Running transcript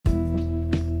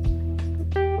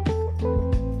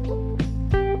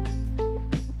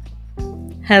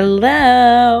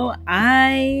Hello,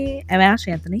 I am Ash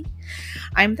Anthony.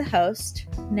 I'm the host.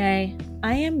 Nay,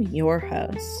 I am your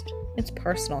host. It's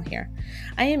personal here.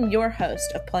 I am your host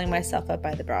of Pulling Myself Up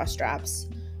by the Bra Straps.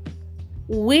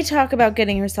 We talk about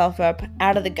getting yourself up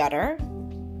out of the gutter,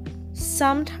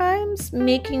 sometimes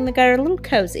making the gutter a little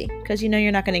cozy, because you know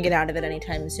you're not going to get out of it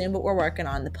anytime soon, but we're working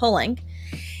on the pulling.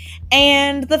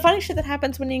 And the funny shit that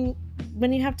happens when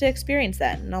you have to experience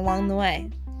that and along the way.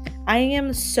 I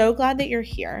am so glad that you're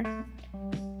here.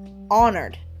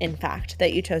 Honored, in fact,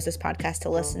 that you chose this podcast to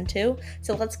listen to.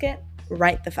 So let's get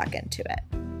right the fuck into it.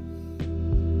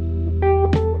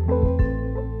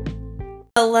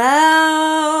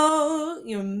 Hello!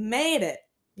 You made it.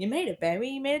 You made it, baby.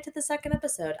 You made it to the second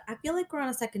episode. I feel like we're on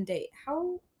a second date.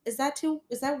 Is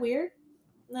that weird?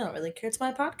 No, I don't really care. It's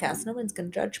my podcast. No one's gonna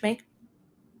judge me.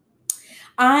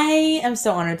 I am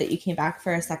so honored that you came back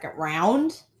for a second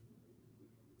round.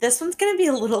 This one's going to be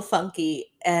a little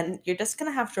funky, and you're just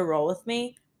going to have to roll with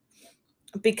me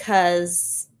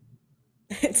because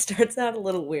it starts out a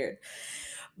little weird.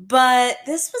 But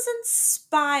this was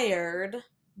inspired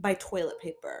by toilet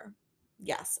paper.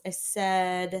 Yes, I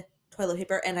said toilet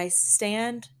paper, and I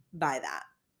stand by that.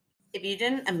 If you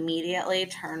didn't immediately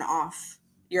turn off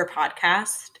your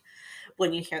podcast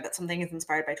when you hear that something is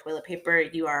inspired by toilet paper,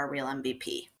 you are a real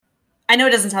MVP. I know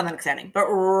it doesn't sound that exciting, but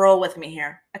roll with me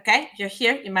here, okay? You're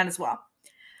here, you might as well.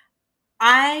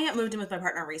 I moved in with my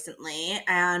partner recently,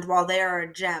 and while they are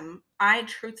a gem, I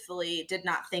truthfully did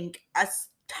not think a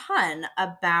ton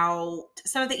about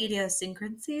some of the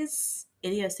idiosyncrasies,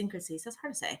 that's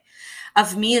hard to say,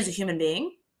 of me as a human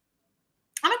being.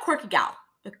 I'm a quirky gal,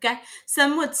 okay?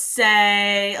 Some would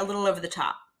say a little over the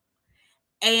top.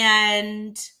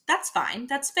 And that's fine.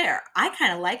 That's fair. I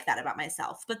kind of like that about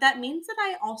myself. But that means that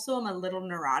I also am a little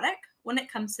neurotic when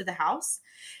it comes to the house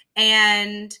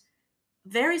and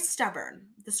very stubborn.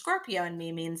 The Scorpio in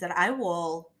me means that I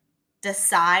will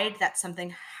decide that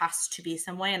something has to be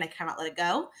some way and I cannot let it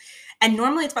go. And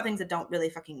normally it's about things that don't really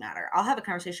fucking matter. I'll have a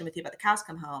conversation with you about the cows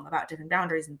come home, about different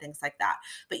boundaries and things like that.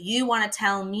 But you want to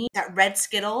tell me that red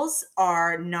Skittles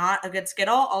are not a good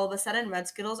Skittle. All of a sudden, red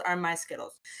Skittles are my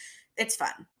Skittles. It's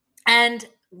fun. And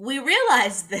we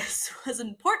realized this was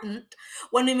important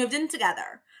when we moved in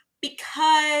together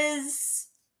because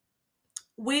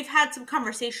we've had some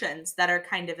conversations that are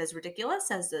kind of as ridiculous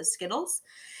as those Skittles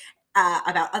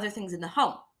about other things in the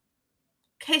home.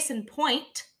 Case in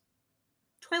point,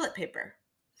 toilet paper.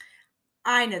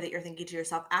 I know that you're thinking to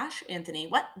yourself, Ash Anthony,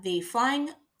 what the flying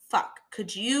fuck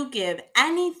could you give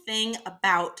anything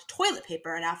about toilet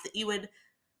paper enough that you would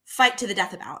fight to the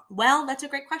death about? Well, that's a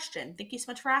great question. Thank you so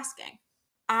much for asking.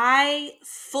 I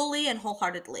fully and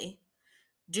wholeheartedly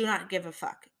do not give a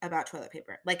fuck about toilet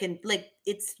paper. Like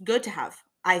it's good to have.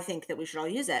 I think that we should all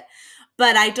use it.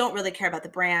 But I don't really care about the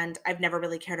brand. I've never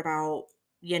really cared about,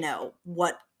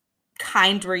 what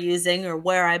kind we're using or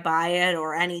where I buy it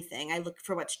or anything. I look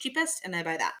for what's cheapest and I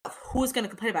buy that. Who's going to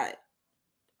complain about it?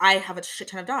 I have a shit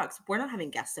ton of dogs. We're not having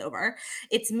guests over.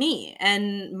 It's me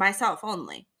and myself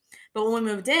only. But when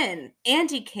we moved in,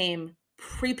 Andy came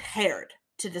prepared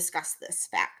to discuss this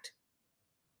fact.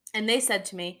 And they said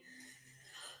to me,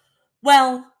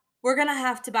 well, we're going to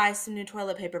have to buy some new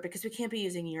toilet paper because we can't be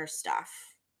using your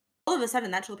stuff. All of a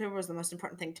sudden, that toilet paper was the most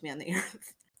important thing to me on the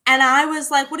earth. And I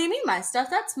was like, what do you mean my stuff?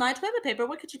 That's my toilet paper.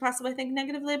 What could you possibly think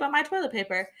negatively about my toilet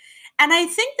paper? And I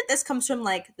think that this comes from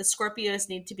the Scorpios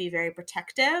need to be very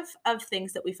protective of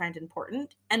things that we find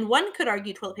important. And one could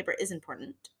argue toilet paper is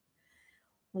important.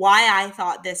 Why I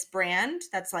thought this brand,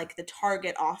 that's the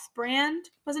Target off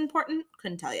brand, was important,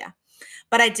 couldn't tell you.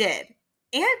 But I did.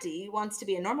 Andy wants to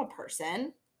be a normal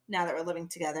person now that we're living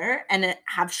together and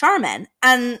have Charmin.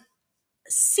 And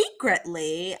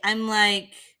secretly, I'm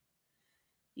like,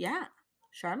 yeah,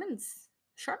 Charmin's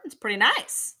pretty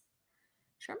nice.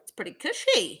 Charmin's pretty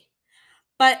cushy.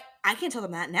 But I can't tell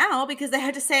them that now because they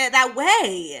had to say it that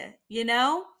way,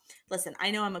 Listen,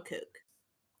 I know I'm a kook.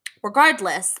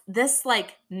 Regardless, this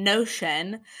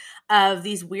notion of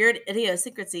these weird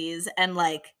idiosyncrasies and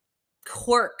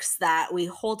quirks that we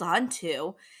hold on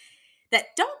to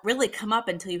that don't really come up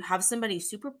until you have somebody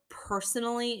super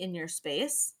personally in your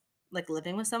space, like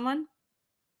living with someone,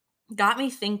 got me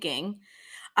thinking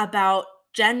about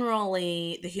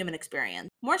generally the human experience.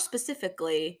 More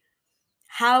specifically,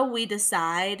 how we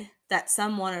decide that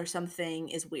someone or something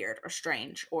is weird or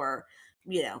strange or,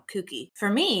 kooky. For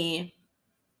me,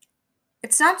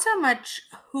 it's not so much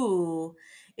who,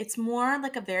 it's more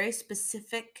like a very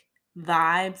specific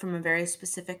vibe from a very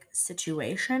specific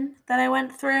situation that I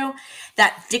went through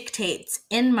that dictates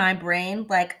in my brain,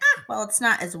 well, it's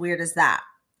not as weird as that.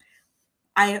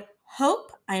 I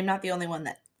hope I am not the only one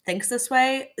that thinks this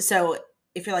way. So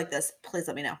if you're like this, please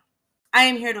let me know. I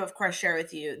am here to, of course, share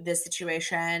with you this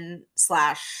situation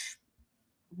slash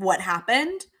what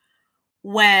happened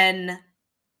when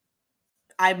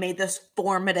I made this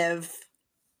formative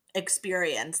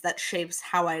experience that shapes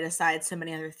how I decide so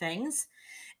many other things.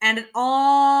 And it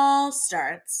all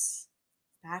starts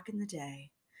back in the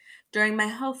day during my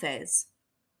hoe phase.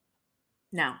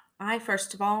 Now, I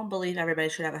first of all believe everybody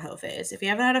should have a hoe phase. If you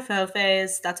haven't had a hoe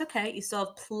phase, that's okay. You still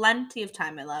have plenty of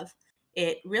time, my love.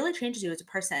 It really changes you as a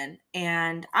person,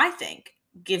 and I think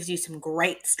gives you some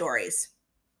great stories.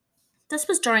 This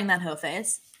was during that hoe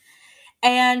phase.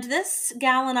 And this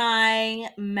gal and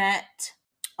I met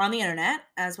on the internet,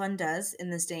 as one does in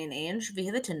this day and age,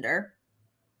 via the Tinder.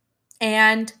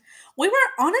 And we were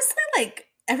honestly like,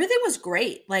 everything was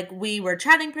great. Like, we were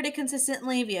chatting pretty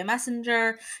consistently via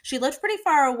Messenger. She lived pretty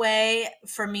far away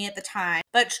from me at the time.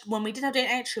 But when we did have date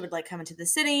night, she would like come into the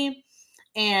city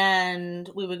and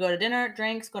we would go to dinner,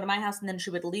 drinks, go to my house, and then she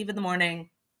would leave in the morning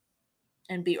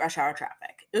and beat rush hour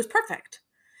traffic. It was perfect.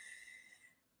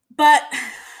 But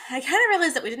I kind of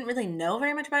realized that we didn't really know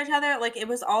very much about each other. Like, it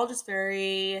was all just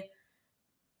very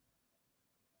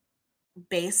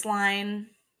baseline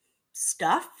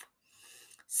stuff.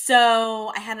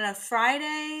 So I had a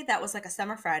Friday that was like a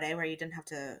summer Friday where you didn't have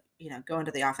to, go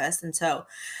into the office. And so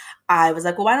I was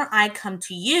like, well, why don't I come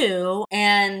to you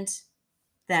and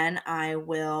then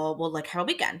we'll like have a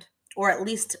weekend or at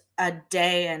least a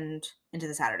day and into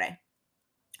the Saturday.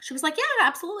 She was like, yeah,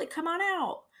 absolutely. Come on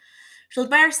out. She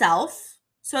lived by herself.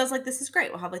 So I was like, this is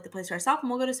great. We'll have like the place to ourselves and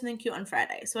we'll go to something cute on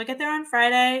Friday. So I get there on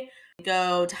Friday, we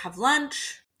go to have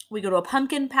lunch. We go to a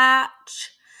pumpkin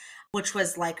patch, which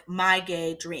was like my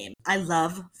gay dream. I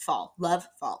love fall.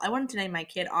 I wanted to name my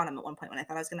kid Autumn at one point when I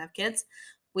thought I was going to have kids.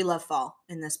 We love fall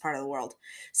in this part of the world.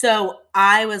 So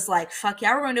I was like, fuck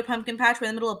yeah, we're going to a pumpkin patch. We're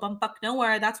in the middle of bumfuck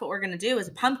nowhere. That's what we're going to do is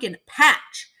a pumpkin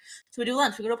patch. So we do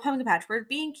lunch. We go to a pumpkin patch. We're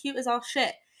being cute as all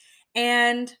shit.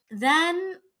 And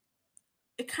then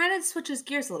it kind of switches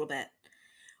gears a little bit.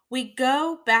 We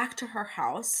go back to her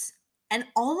house, and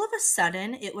all of a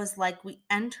sudden, it was like we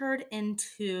entered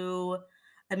into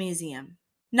a museum.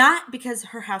 Not because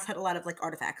her house had a lot of like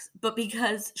artifacts, but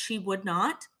because she would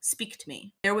not speak to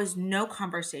me. There was no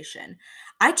conversation.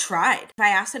 I tried. If I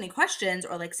asked any questions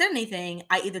or like said anything,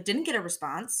 I either didn't get a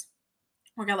response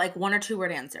or got like 1 or 2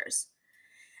 word answers.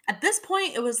 At this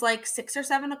point, it was like 6 or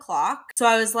 7 o'clock. So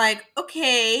I was like,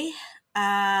 okay,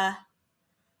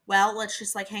 well, let's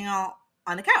just like hang out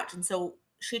on the couch. And so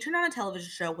she turned on a television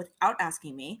show without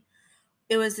asking me.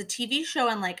 It was a TV show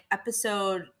in like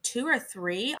episode 2 or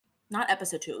 3, not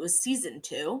episode 2, it was season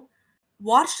 2.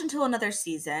 Watched until another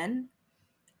season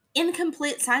in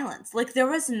complete silence. Like, there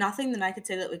was nothing that I could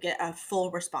say that would get a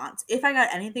full response. If I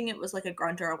got anything, it was like a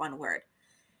grunt or a 1 word.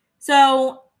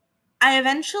 So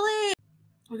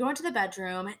we go into the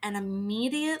bedroom and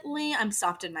immediately I'm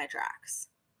stopped in my tracks,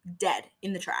 dead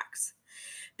in the tracks.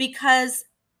 Because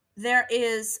there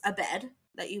is a bed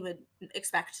that you would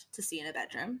expect to see in a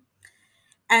bedroom.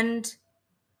 And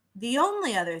the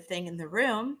only other thing in the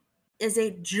room is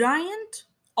a giant,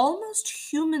 almost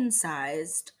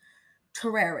human-sized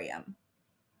terrarium.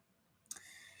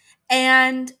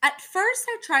 And at first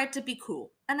I tried to be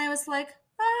cool. And I was like,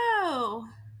 oh,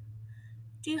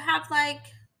 do you have like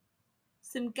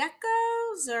some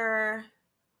geckos or...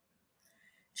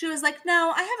 She was like,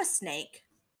 no, I have a snake.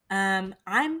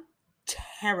 I'm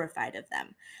terrified of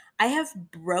them. I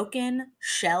have broken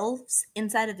shelves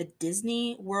inside of a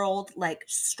Disney World like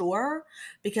store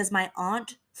because my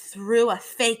aunt threw a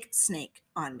fake snake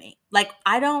on me. Like,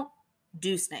 I don't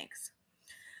do snakes.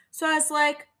 So I was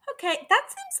like, okay, that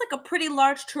seems like a pretty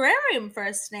large terrarium for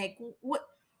a snake. What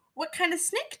kind of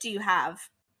snake do you have?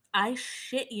 I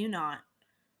shit you not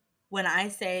when I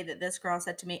say that this girl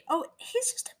said to me, oh,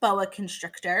 he's just a boa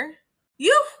constrictor.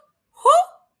 You? Who?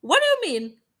 What do you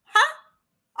mean? Huh?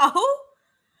 Oh?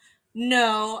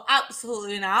 No,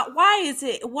 absolutely not.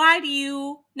 Why do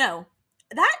you? No,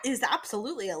 that is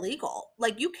absolutely illegal.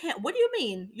 Like, you can't, what do you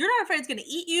mean? You're not afraid it's going to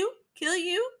eat you, kill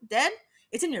you, dead?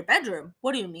 It's in your bedroom.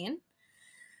 What do you mean?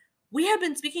 We had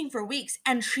been speaking for weeks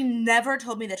and she never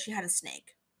told me that she had a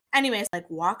snake. Anyways, like,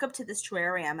 walk up to this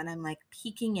terrarium and I'm like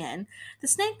peeking in. The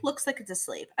snake looks like it's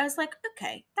asleep. I was like,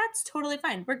 okay, that's totally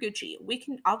fine. We're Gucci.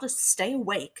 I'll just stay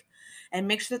awake and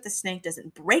make sure that the snake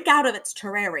doesn't break out of its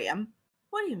terrarium.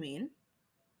 What do you mean?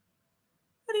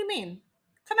 What do you mean?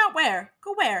 Come out where?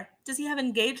 Go where? Does he have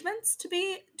engagements to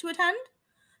attend?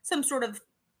 Some sort of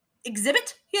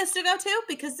exhibit he has to go to?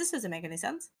 Because this doesn't make any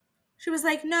sense. She was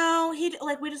like, no,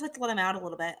 we just like to let him out a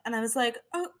little bit. And I was like,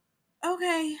 oh,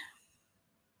 okay.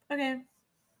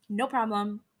 No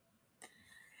problem.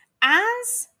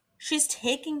 As she's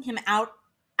taking him out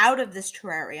of this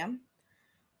terrarium,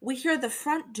 we hear the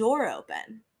front door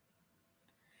open.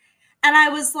 And I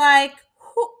was like,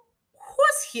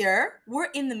 who's here?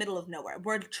 We're in the middle of nowhere.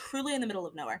 We're truly in the middle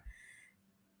of nowhere.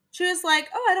 She was like,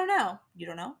 oh, I don't know. You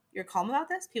don't know? You're calm about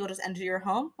this? People just enter your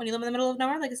home when you live in the middle of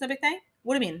nowhere? Like, it's no big thing?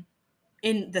 What do you mean?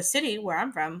 In the city where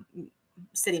I'm from,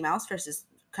 city mouse versus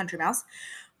country mouse,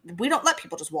 we don't let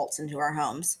people just waltz into our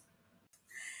homes.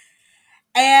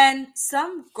 And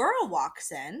some girl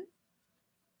walks in,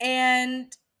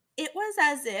 and it was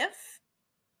as if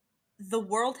the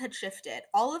world had shifted.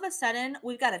 All of a sudden,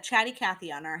 we've got a chatty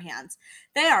Cathy on our hands.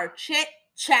 They are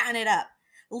chit-chatting it up.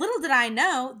 Little did I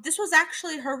know, this was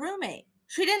actually her roommate.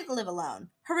 She didn't live alone.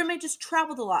 Her roommate just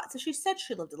traveled a lot, so she said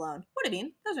she lived alone. What do you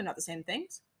mean? Those are not the same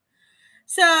things.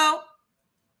 So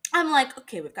I'm like,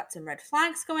 okay, we've got some red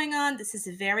flags going on. This is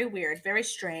very weird, very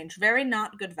strange, very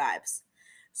not good vibes.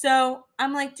 So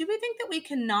I'm like, do we think that we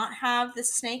cannot have the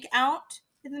snake out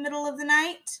in the middle of the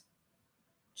night?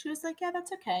 She was like, yeah,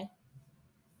 that's okay.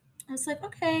 I was like,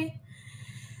 okay.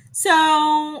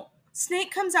 So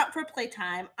Snake comes out for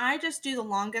playtime. I just do the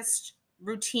longest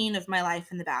routine of my life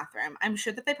in the bathroom. I'm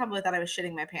sure that they probably thought I was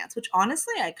shitting my pants, which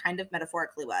honestly I kind of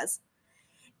metaphorically was.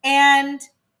 And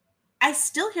I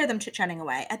still hear them chit-chatting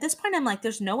away. At this point, I'm like,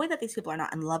 there's no way that these people are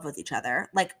not in love with each other.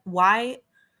 Like, why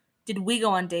did we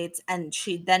go on dates and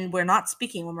we're not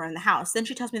speaking when we're in the house? Then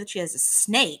she tells me that she has a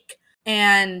snake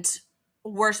and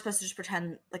we're supposed to just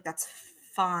pretend like that's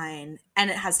fine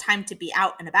and it has time to be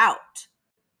out and about.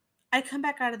 I come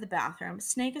back out of the bathroom.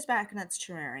 Snake is back in its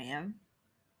terrarium.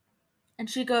 And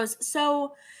she goes,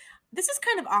 so this is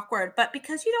kind of awkward, but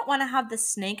because you don't want to have the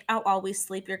snake out while we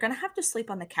sleep, you're going to have to sleep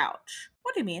on the couch.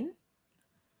 What do you mean?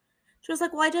 She was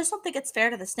like, well, I just don't think it's fair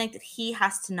to the snake that he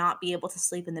has to not be able to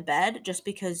sleep in the bed just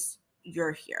because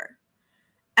you're here.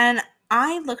 And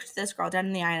I looked this girl dead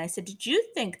in the eye and I said, did you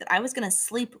think that I was going to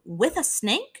sleep with a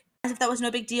snake as if that was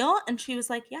no big deal? And she was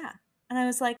like, yeah. And I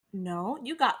was like, no,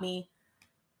 you got me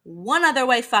one other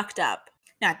way fucked up.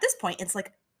 Now, at this point, it's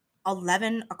like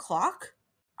 11 o'clock.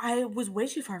 I was way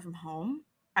too far from home.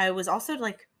 I was also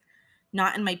like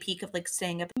not in my peak of like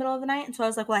staying up in the middle of the night. And so I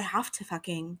was like, well, I have to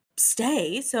fucking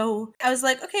stay. So I was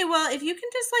like, okay, well, if you can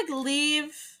just like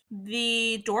leave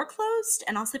the door closed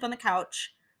and I'll sleep on the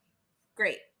couch,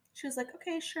 great. She was like,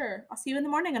 okay, sure. I'll see you in the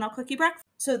morning and I'll cook you breakfast.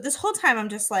 So this whole time I'm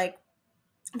just like,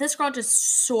 this girl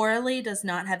just sorely does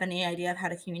not have any idea of how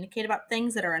to communicate about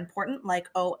things that are important. Like,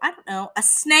 oh, I don't know, a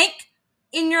snake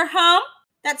in your home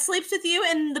that sleeps with you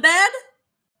in the bed.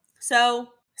 So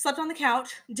slept on the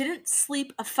couch, didn't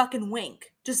sleep a fucking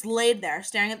wink, just laid there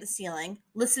staring at the ceiling,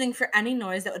 listening for any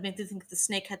noise that would make me think the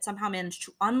snake had somehow managed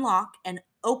to unlock and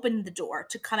open the door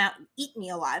to come out and eat me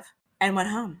alive, and went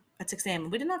home at 6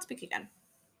 a.m. We did not speak again.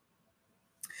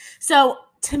 So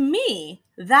to me,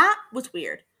 that was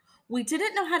weird. We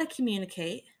didn't know how to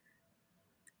communicate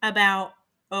about,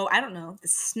 oh, I don't know, the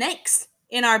snakes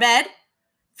in our bed.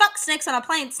 Fuck snakes on a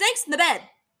plane, snakes in the bed.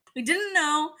 We didn't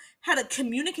know how to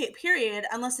communicate, period,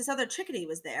 unless this other chickadee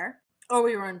was there or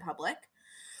we were in public.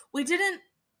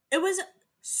 It was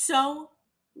so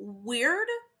weird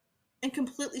and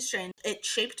completely strange. It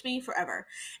shaped me forever.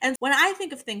 And when I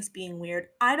think of things being weird,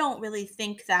 I don't really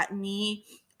think that me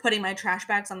putting my trash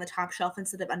bags on the top shelf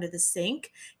instead of under the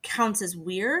sink counts as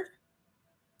weird.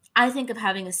 I think of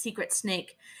having a secret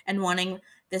snake and wanting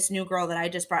this new girl that I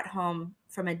just brought home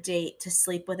from a date to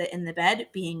sleep with it in the bed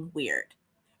being weird.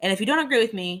 And if you don't agree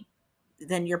with me,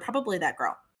 then you're probably that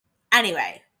girl.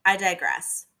 Anyway, I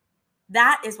digress.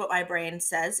 That is what my brain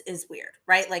says is weird,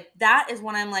 right? Like that is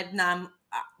when I'm like, nah,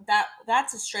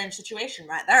 that's a strange situation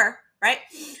right there, right?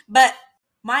 But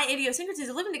my idiosyncrasies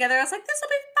of living together, I was like, this will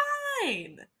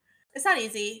be fine. It's not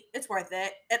easy. It's worth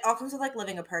it. It all comes with like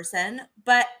living a person.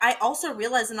 But I also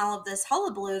realized in all of this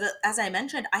hullabaloo that, as I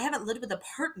mentioned, I haven't lived with a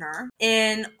partner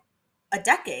in a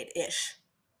decade-ish.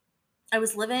 I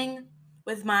was living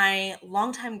with my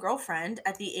longtime girlfriend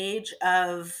at the age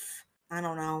of, I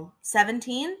don't know,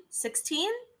 17, 16.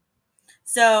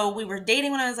 So we were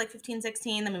dating when I was like 15,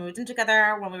 16. Then we moved in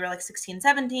together when we were like 16,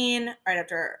 17, right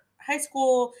after high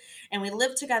school. And we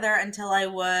lived together until I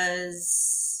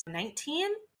was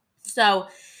 19. So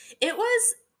it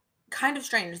was kind of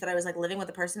strange that I was like living with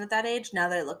a person at that age now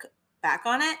that I look back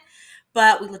on it.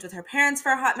 But we lived with her parents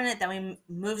for a hot minute. Then we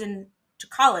moved into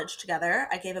college together.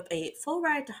 I gave up a full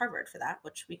ride to Harvard for that,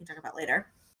 which we can talk about later.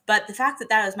 But the fact that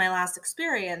that was my last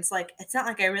experience, like, it's not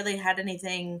like I really had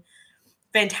anything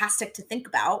fantastic to think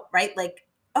about, right? Like,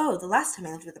 oh, the last time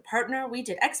I lived with a partner, we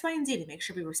did X, Y, and Z to make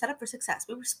sure we were set up for success.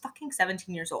 We were fucking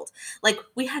 17 years old. Like,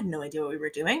 we had no idea what we were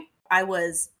doing. I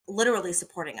was literally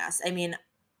supporting us. I mean,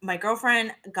 my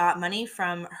girlfriend got money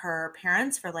from her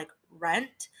parents for like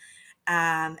rent,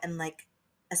 and like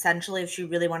essentially if she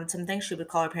really wanted something, she would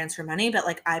call her parents for money, but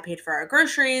like I paid for our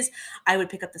groceries. I would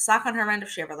pick up the slack on her rent if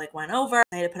she ever like went over.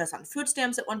 I had to put us on food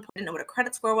stamps at one point. I didn't know what a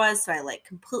credit score was, so I like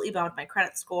completely bombed my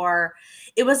credit score.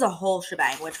 It was a whole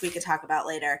shebang, which we could talk about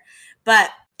later.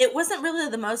 But it wasn't really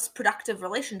the most productive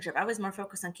relationship. I was more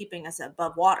focused on keeping us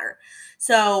above water.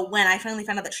 So when I finally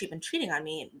found out that she'd been cheating on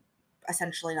me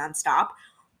essentially nonstop,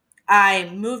 I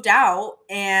moved out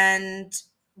and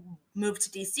moved to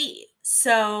DC.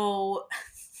 So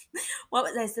what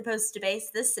was I supposed to base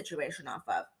this situation off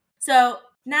of? So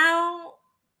now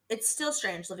it's still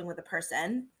strange living with a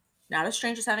person, not as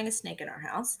strange as having a snake in our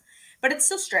house, but it's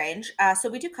still strange. So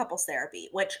we do couples therapy,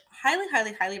 which highly,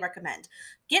 highly, highly recommend.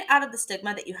 Get out of the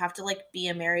stigma that you have to like be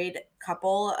a married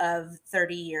couple of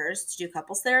 30 years to do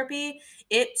couples therapy.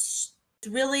 It's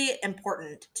really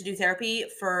important to do therapy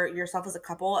for yourself as a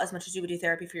couple as much as you would do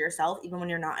therapy for yourself, even when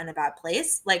you're not in a bad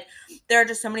place. Like, there are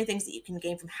just so many things that you can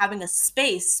gain from having a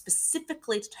space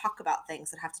specifically to talk about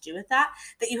things that have to do with that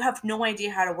you have no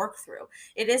idea how to work through.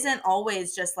 It isn't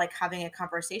always just like having a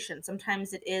conversation.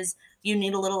 Sometimes it is you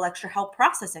need a little extra help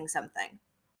processing something.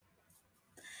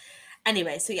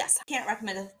 Anyway, so yes, I can't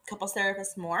recommend a couples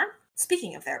therapist more.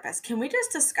 Speaking of therapists, can we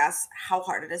just discuss how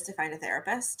hard it is to find a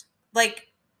therapist? Like,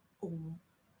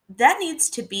 that needs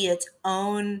to be its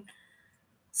own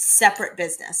separate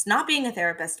business. Not being a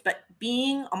therapist, but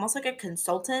being almost like a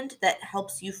consultant that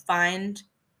helps you find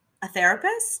a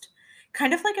therapist,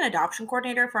 kind of like an adoption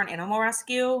coordinator for an animal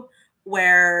rescue,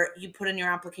 where you put in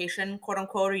your application, quote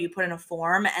unquote, or you put in a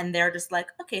form and they're just like,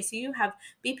 okay, so you have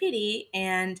BPD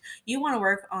and you want to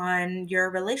work on your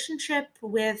relationship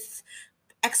with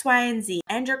X, Y, and Z,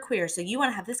 and you're queer. So you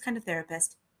want to have this kind of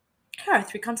therapist. Here are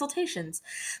 3 consultations.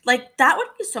 Like, that would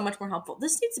be so much more helpful.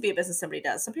 This needs to be a business somebody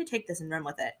does. Somebody take this and run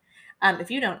with it.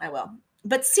 If you don't, I will.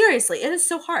 But seriously, it is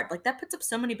so hard. Like, that puts up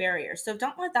so many barriers. So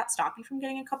don't let that stop you from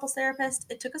getting a couples therapist.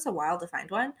 It took us a while to find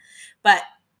one, but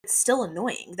it's still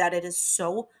annoying that it is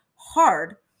so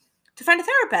hard to find a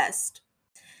therapist.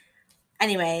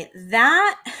 Anyway,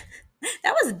 that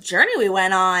was a journey we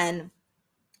went on.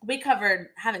 We covered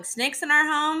having snakes in our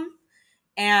home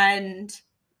and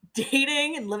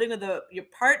dating and living with your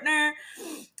partner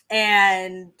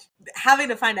and having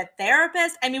to find a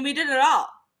therapist. I mean, we did it all.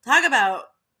 Talk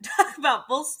about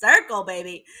full circle,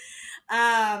 baby.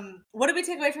 What did we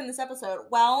take away from this episode?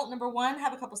 Well, number 1,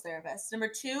 have a couples therapist. Number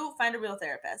 2, find a real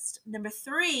therapist. Number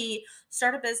 3,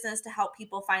 start a business to help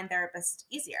people find therapists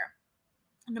easier.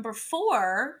 Number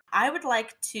 4, I would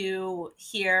like to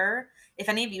hear if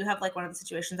any of you have like one of the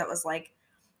situations that was like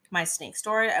my snake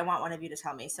story. I want one of you to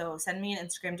tell me. So send me an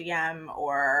Instagram DM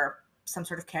or some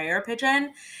sort of carrier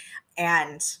pigeon,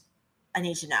 and I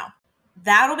need to know.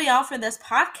 That'll be all for this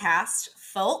podcast,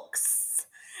 folks.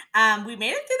 We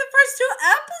made it through the first 2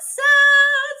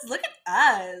 episodes. Look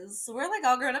at us. We're like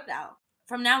all grown up now.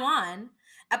 From now on,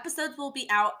 episodes will be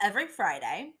out every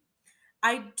Friday.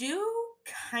 I do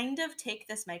kind of take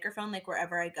this microphone like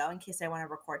wherever I go in case I want to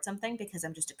record something because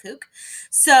I'm just a kook.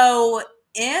 So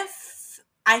if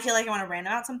I feel like I want to rant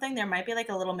about something, there might be like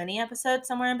a little mini episode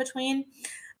somewhere in between,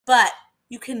 but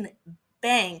you can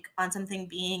bank on something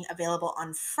being available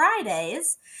on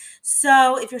Fridays.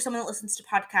 So if you're someone that listens to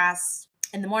podcasts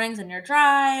in the mornings on your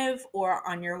drive or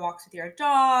on your walks with your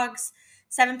dogs,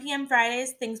 7 p.m.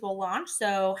 Fridays, things will launch.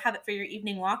 So have it for your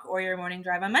evening walk or your morning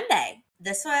drive on Monday.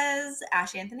 This was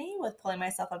Ash Anthony with Pulling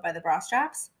Myself Up by the Bra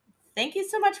Straps. Thank you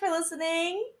so much for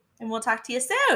listening, and we'll talk to you soon.